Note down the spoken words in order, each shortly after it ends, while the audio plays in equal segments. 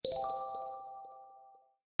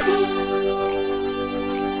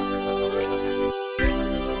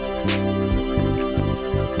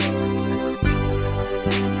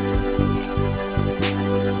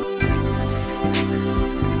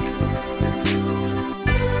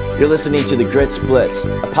You're listening to The Grits Blitz,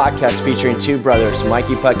 a podcast featuring two brothers,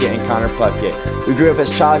 Mikey Puckett and Connor Puckett. We grew up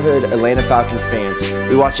as childhood Atlanta Falcons fans.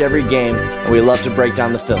 We watch every game, and we love to break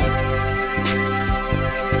down the film.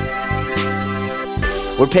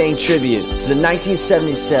 We're paying tribute to the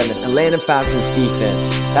 1977 Atlanta Falcons defense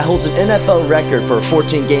that holds an NFL record for a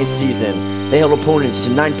 14-game season. They held opponents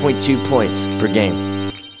to 9.2 points per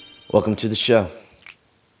game. Welcome to the show.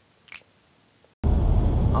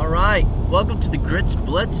 All right, welcome to the Grits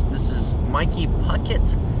Blitz. This is Mikey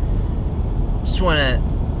Puckett. Just want to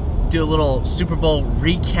do a little Super Bowl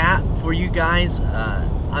recap for you guys.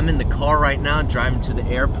 I'm in the car right now, driving to the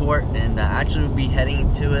airport, and actually will be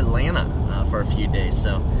heading to Atlanta for a few days.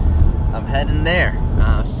 So I'm heading there.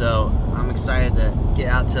 So I'm excited to get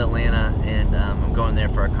out to Atlanta, and I'm going there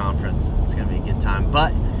for a conference. It's going to be a good time.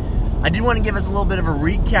 But I did want to give us a little bit of a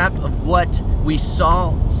recap of what we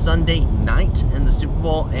saw Sunday night in the Super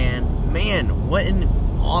Bowl. And man, what an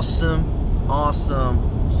awesome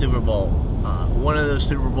Super Bowl. One of those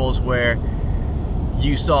Super Bowls where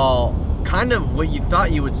you saw kind of what you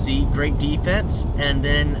thought you would see, great defense, and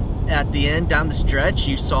then at the end, down the stretch,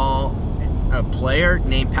 you saw a player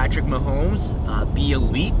named Patrick Mahomes be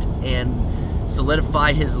elite and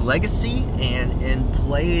solidify his legacy and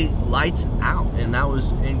play lights out. And that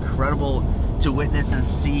was incredible to witness and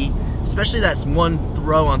see, especially that one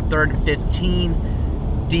throw on 3rd and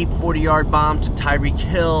 15, deep 40-yard bomb to Tyreek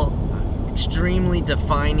Hill. Extremely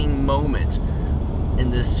defining moment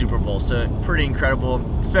in this Super Bowl. So pretty incredible,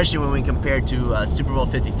 especially when we compare to Super Bowl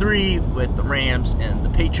 53 with the Rams and the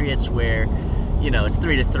Patriots, where, you know, it's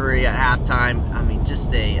 3-3 at halftime. I mean,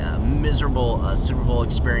 just a miserable Super Bowl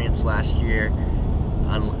experience last year,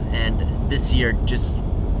 and this year just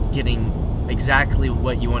getting exactly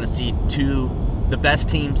what you want to see. Two the best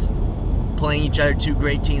teams playing each other, two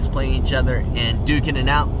great teams playing each other, and duking it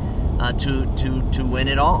out to win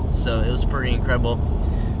it all. So it was pretty incredible.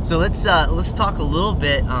 So let's talk a little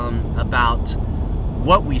bit about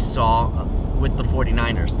what we saw with the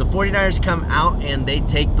 49ers. The 49ers come out and they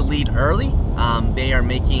take the lead early. They are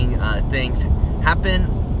making things happen.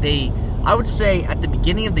 I would say at the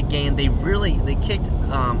beginning of the game, they kicked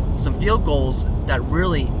some field goals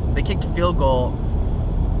they kicked a field goal.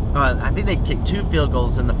 I think they kicked 2 field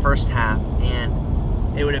goals in the first half, and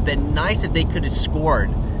it would have been nice if they could have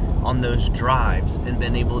scored on those drives and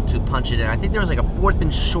been able to punch it in. I think there was like a 4th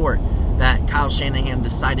and short that Kyle Shanahan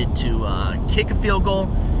decided to kick a field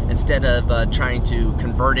goal instead of trying to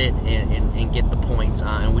convert it and get the points.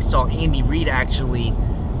 And we saw Andy Reid actually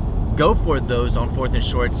go for those on 4th and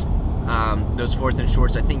shorts. Those 4th and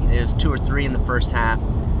shorts, I think it was 2 or 3 in the first half,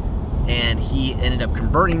 and he ended up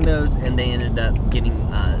converting those, and they ended up getting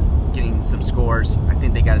some scores. I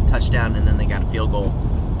think they got a touchdown, and then they got a field goal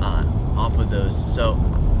off of those. So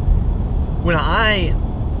when I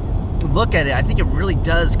look at it, I think it really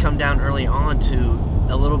does come down early on to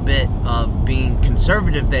a little bit of being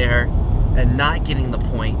conservative there and not getting the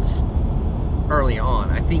points early on.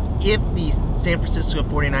 I think if the San Francisco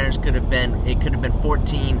 49ers could have been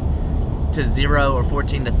 14-0 or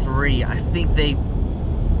 14-3.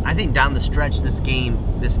 I think down the stretch this game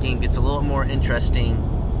gets a little more interesting.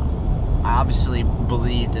 I obviously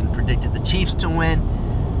believed and predicted the Chiefs to win,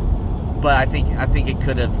 but I think it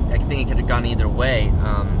could have gone either way.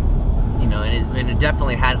 You know, and it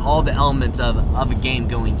definitely had all the elements of a game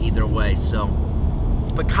going either way. So,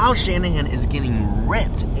 but Kyle Shanahan is getting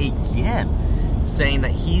ripped again, saying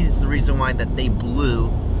that he's the reason why that they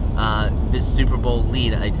blew this Super Bowl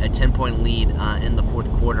lead, a 10-point lead in the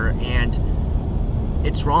 4th quarter, and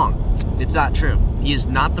it's wrong. It's not true. He is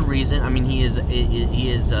not the reason. I mean, he is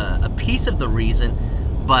a piece of the reason,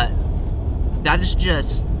 but that is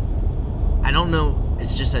just, I don't know,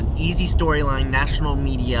 it's just an easy storyline, national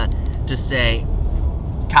media, to say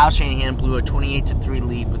Kyle Shanahan blew a 28-3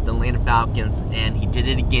 lead with the Atlanta Falcons, and he did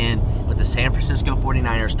it again with the San Francisco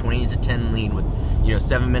 49ers 28-10 lead with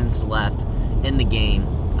 7 minutes left in the game.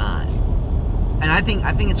 And I think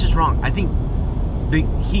it's just wrong. I think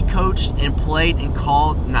he coached and played and he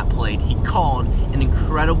called an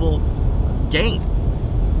incredible game.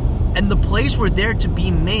 And the plays were there to be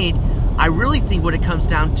made. I really think what it comes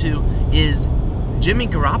down to is Jimmy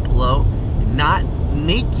Garoppolo not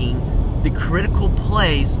making the critical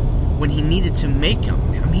plays when he needed to make them.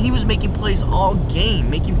 I mean, he was making plays all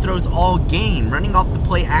game, making throws all game, running off the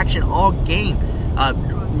play action all game,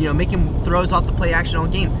 making throws off the play action all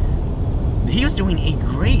game. He was doing a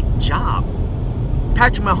great job.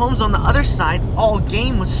 Patrick Mahomes on the other side all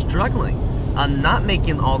game was struggling, not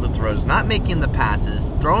making all the throws, not making the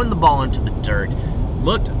passes, throwing the ball into the dirt.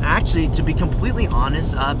 Looked, actually, to be completely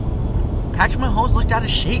honest, Patrick Mahomes looked out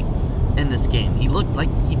of shape. in this game. He looked like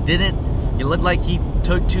he didn't. He looked like he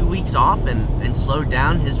took 2 weeks off and slowed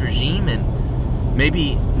down his regime, and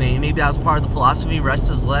maybe that was part of the philosophy. Rest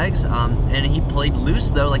his legs, and he played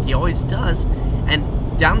loose though, like he always does.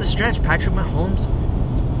 And down the stretch, Patrick Mahomes,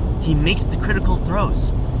 he makes the critical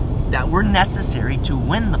throws that were necessary to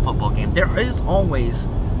win the football game. There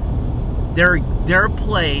are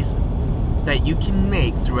plays that you can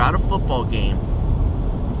make throughout a football game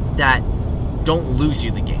that don't lose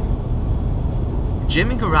you the game.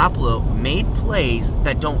 Jimmy Garoppolo made plays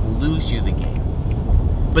that don't lose you the game.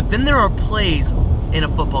 But then there are plays in a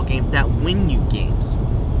football game that win you games.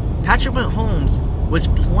 Patrick Mahomes was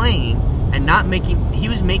playing and he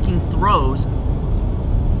was making throws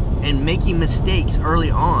and making mistakes early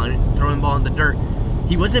on, throwing the ball in the dirt.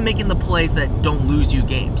 He wasn't making the plays that don't lose you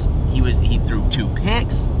games. He threw 2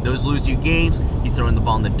 picks, those lose you games. He's throwing the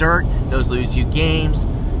ball in the dirt, those lose you games.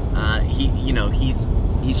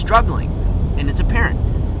 He's struggling, and it's apparent.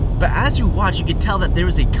 But as you watch, you can tell that there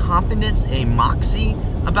was a confidence, a moxie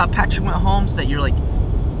about Patrick Mahomes that you're like,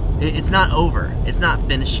 it's not over. It's not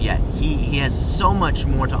finished yet. He has so much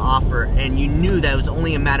more to offer, and you knew that it was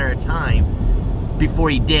only a matter of time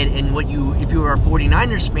before he did. And if you were a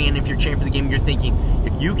 49ers fan, if you're cheering for the game, you're thinking,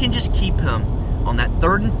 if you can just keep him on that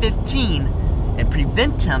 3rd and 15 and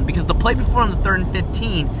prevent him, because the play before on the 3rd and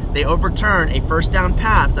 15, they overturned a first down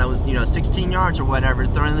pass that was 16 yards or whatever,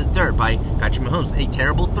 thrown in the dirt by Patrick Mahomes, a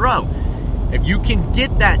terrible throw. If you can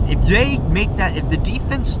get that, if they make that, if the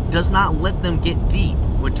defense does not let them get deep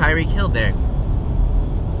with Tyreek Hill there,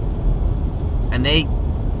 and they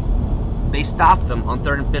stop them on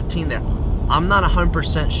 3rd and 15 there, I'm not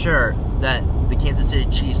 100% sure that the Kansas City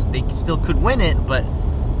Chiefs, they still could win it, but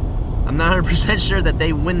I'm not 100% sure that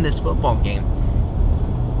they win this football game.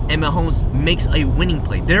 And Mahomes makes a winning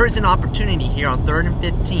play. There is an opportunity here on 3rd and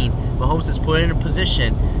 15. Mahomes is put in a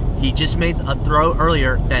position. He just made a throw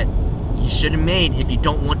earlier that he should have made if you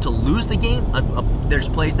don't want to lose the game. There's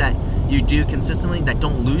plays that you do consistently that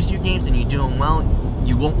don't lose you games, and you do them well,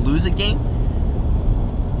 you won't lose a game.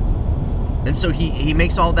 And so he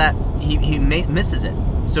makes all that, he misses it.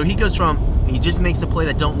 So he just makes a play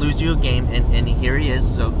that don't lose you a game, and here he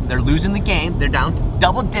is. So they're losing the game. They're down to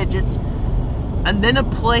double digits. And then a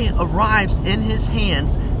play arrives in his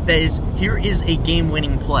hands that is, here is a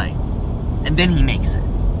game-winning play. And then he makes it.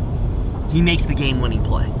 He makes the game-winning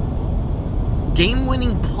play.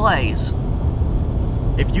 Game-winning plays,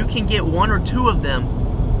 if you can get 1 or 2 of them,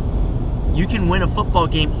 you can win a football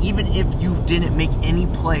game even if you didn't make any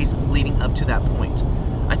plays leading up to that point.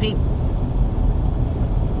 I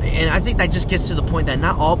think that just gets to the point that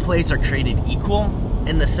not all plays are created equal,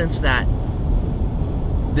 in the sense that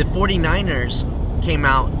the 49ers came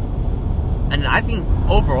out, and I think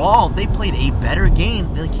overall they played a better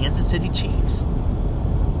game than the Kansas City Chiefs.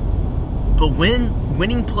 But when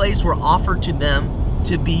winning plays were offered to them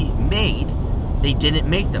to be made, they didn't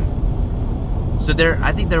make them. So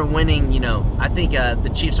I think they're winning, I think the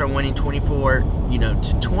Chiefs are winning 24,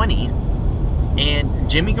 to 20. And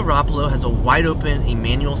Jimmy Garoppolo has a wide open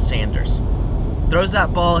Emmanuel Sanders. Throws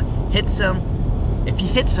that ball, hits him. If he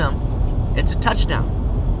hits him, it's a touchdown.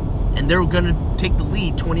 And they're going to take the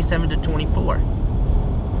lead 27-24.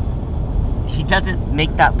 He doesn't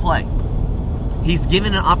make that play. He's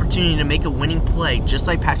given an opportunity to make a winning play, just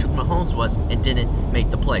like Patrick Mahomes was, and didn't make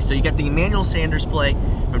the play. So you got the Emmanuel Sanders play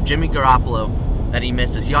from Jimmy Garoppolo that he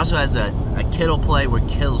misses. He also has a Kittle play where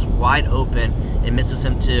Kittle's wide open and misses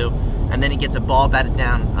him too. And then he gets a ball batted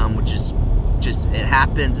down, which is just, it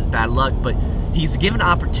happens, it's bad luck. But he's given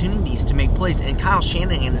opportunities to make plays, and Kyle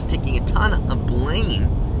Shanahan is taking a ton of blame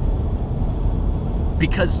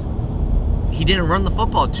because he didn't run the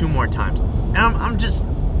football 2 more times. And I'm just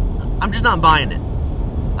not buying it.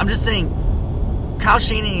 I'm just saying Kyle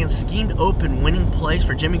Shanahan schemed open winning plays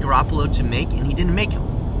for Jimmy Garoppolo to make, and he didn't make them.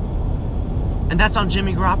 And that's on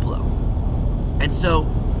Jimmy Garoppolo. And so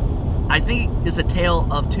I think it's a tale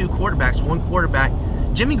of 2 quarterbacks. One quarterback,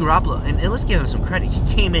 Jimmy Garoppolo, and let's give him some credit. He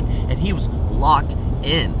came in and he was locked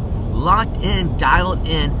in, dialed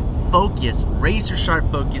in, focused, razor sharp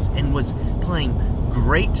focus, and was playing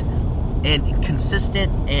great and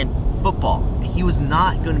consistent and football. He was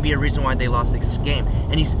not going to be a reason why they lost this game,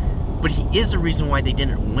 but he is a reason why they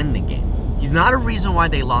didn't win the game. He's not a reason why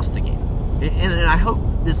they lost the game. And I hope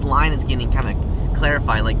this line is getting kind of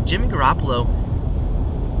clarified. Like, Jimmy Garoppolo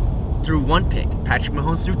threw 1 pick. Patrick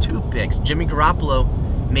Mahomes threw 2 picks. Jimmy Garoppolo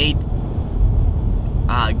made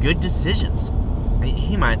good decisions.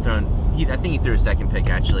 He might have thrown, I think he threw a 2nd pick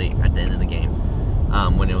actually at the end of the game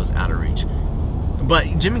when it was out of reach.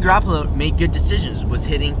 But Jimmy Garoppolo made good decisions,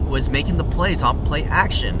 was making the plays off play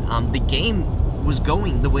action. The game was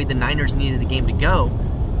going the way the Niners needed the game to go.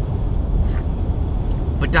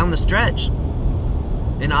 But down the stretch,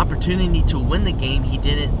 an opportunity to win the game, he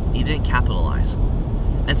didn't capitalize.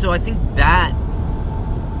 And so I think that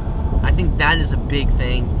is a big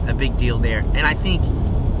thing, a big deal there. And I think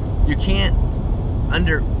you can't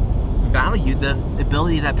undervalue the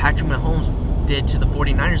ability that Patrick Mahomes did to the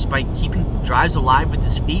 49ers by keeping drives alive with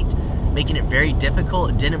his feet, making it very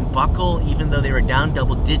difficult. It didn't buckle, even though they were down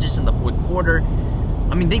double digits in the fourth quarter.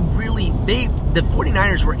 I mean, the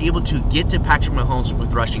 49ers were able to get to Patrick Mahomes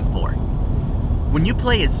with rushing 4. When you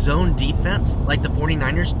play a zone defense like the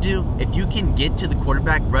 49ers do, if you can get to the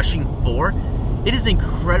quarterback rushing 4, it is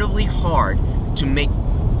incredibly hard to make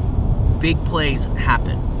big plays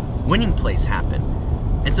happen, winning plays happen.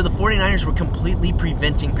 And so the 49ers were completely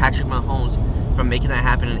preventing Patrick Mahomes from making that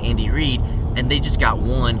happen in Andy Reid, and they just got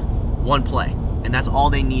one play. And that's all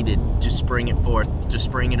they needed to spring it forth, to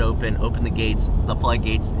spring it open the gates, the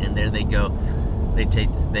floodgates, and there they go. They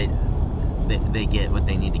get what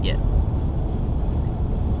they need to get.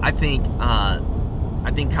 I think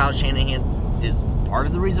Kyle Shanahan is part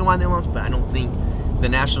of the reason why they lost, but I don't think the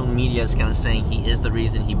national media is kind of saying he is the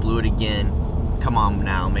reason. He blew it again. Come on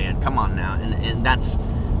now, man. Come on now. And that's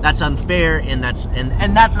unfair, and that's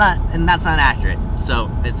not accurate. So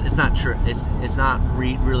it's not true. It's not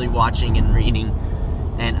really watching and reading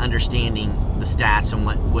and understanding the stats and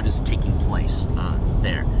what is taking place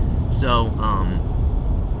there. So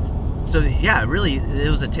yeah, really, it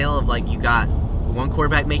was a tale of, like, you got one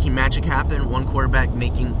quarterback making magic happen, one quarterback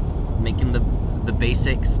making the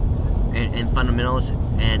basics and fundamentals,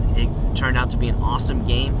 and it turned out to be an awesome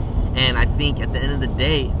game. And I think at the end of the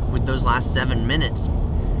day, with those last 7 minutes,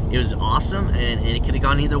 it was awesome, and it could have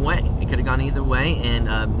gone either way. It could have gone either way, and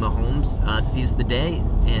Mahomes seized the day,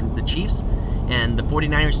 and the Chiefs and the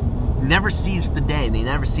 49ers never seized the day. They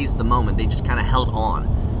never seized the moment. They just kind of held on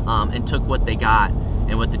and took what they got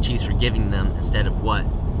and what the Chiefs were giving them instead of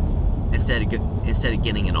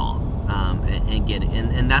getting it all.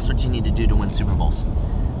 And that's what you need to do to win Super Bowls.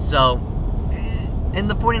 So, and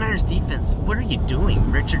the 49ers defense, what are you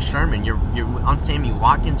doing? Richard Sherman, you're on Sammy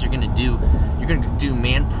Watkins, you're gonna do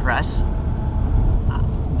man press.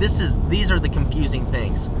 These are the confusing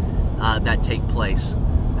things that take place.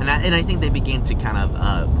 And I think they begin to kind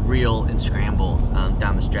of reel and scramble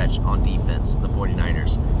down the stretch on defense, the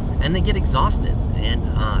 49ers. And they get exhausted,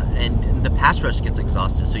 and the pass rush gets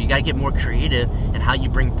exhausted. So you got to get more creative in how you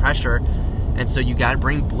bring pressure, and so you got to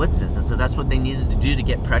bring blitzes. And so that's what they needed to do to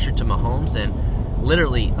get pressure to Mahomes. And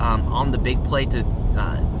literally on the big play to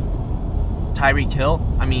Tyreek Hill,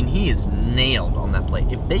 I mean, he is nailed on that play.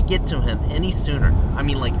 If they get to him any sooner, I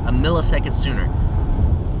mean, like a millisecond sooner,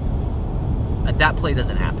 that play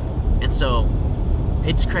doesn't happen. And so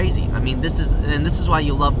it's crazy. I mean, this is why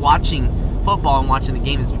you love watching football and watching the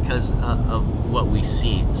game, is because of what we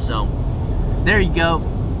see. So there you go.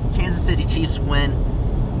 Kansas City Chiefs win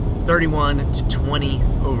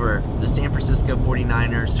 31-20 over the San Francisco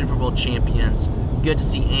 49ers, Super Bowl champions. Good to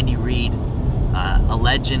see Andy Reid, a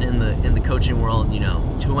legend in the coaching world.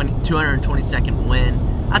 222nd win.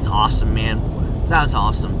 That's awesome, man. That was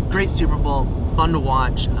awesome. Great Super Bowl, fun to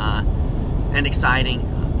watch, and exciting.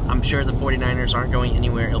 I'm sure the 49ers aren't going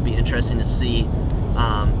anywhere. It'll be interesting to see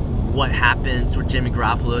what happens with Jimmy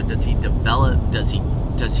Garoppolo. Does he develop? Does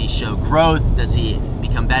he show growth? Does he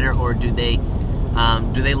become better? Or do they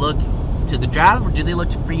look to the draft, or do they look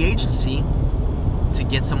to free agency to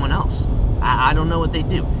get someone else? I don't know what they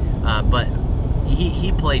do, but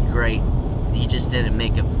he played great. He just didn't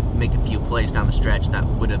make a few plays down the stretch that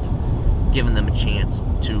would have given them a chance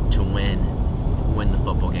to win the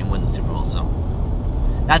football game, win the Super Bowl. So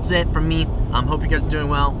that's it from me. Hope you guys are doing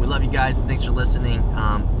well. We love you guys. Thanks for listening.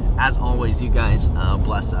 As always, you guys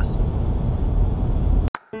bless us.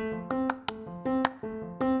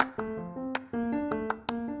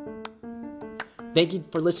 Thank you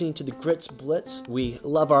for listening to the Grits Blitz. We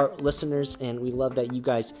love our listeners, and we love that you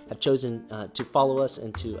guys have chosen to follow us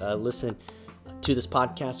and to listen to this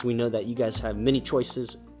podcast. We know that you guys have many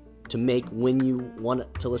choices to make when you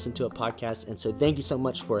want to listen to a podcast, and so thank you so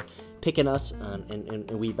much for picking us,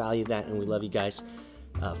 and we value that, and we love you guys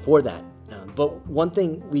for that. But one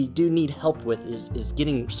thing we do need help with is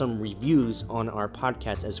getting some reviews on our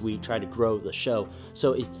podcast as we try to grow the show.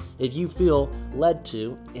 So if you feel led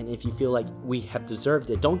to, and if you feel like we have deserved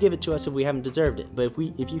it, don't give it to us if we haven't deserved it. But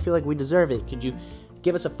if you feel like we deserve it, could you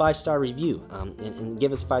give us a 5-star review, and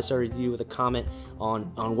give us a 5-star review with a comment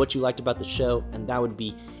on what you liked about the show, and that would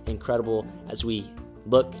be incredible as we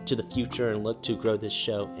look to the future and look to grow this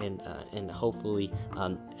show and hopefully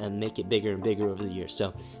and make it bigger and bigger over the years.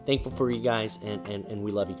 So thankful for you guys, and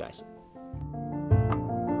we love you guys.